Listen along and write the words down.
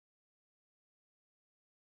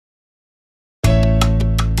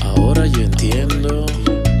Entiendo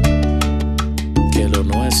que lo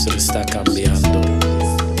nuestro está cambiando.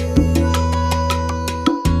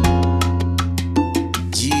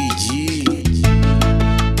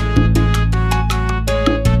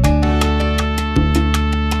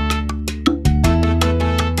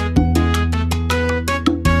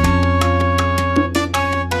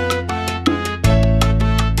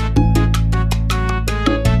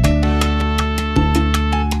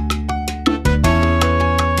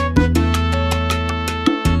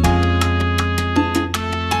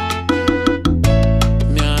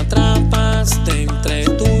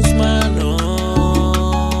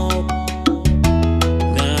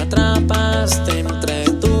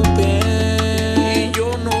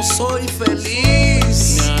 Soy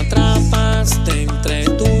feliz. Me atrapaste entre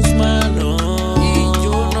tus manos y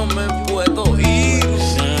yo no me puedo ir.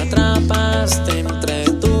 Me atrapaste entre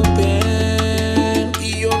tu piel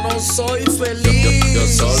y yo no soy feliz. Yo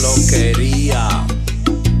solo quería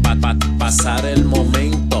pasar el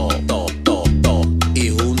momento y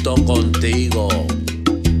junto contigo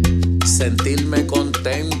sentirme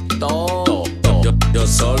contento. Yo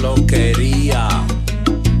solo quería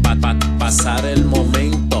pasar el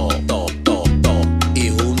momento y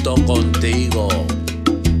junto contigo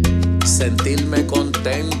sentirme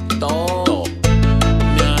contento.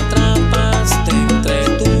 Me atrapaste entre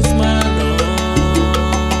tus manos,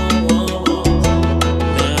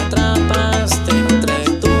 me atrapaste entre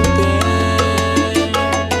tu piel,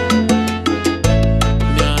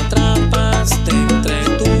 me atrapaste entre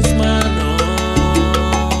tus manos,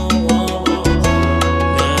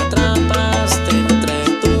 me atrapaste entre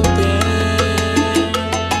tu piel.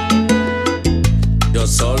 Yo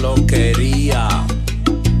solo quería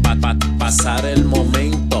pasar el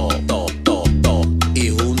momento y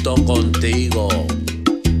junto contigo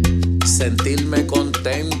sentirme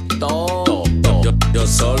contento. Yo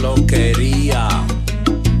solo quería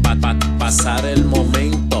pasar el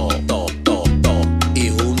momento y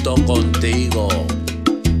junto contigo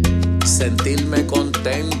sentirme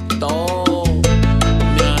contento.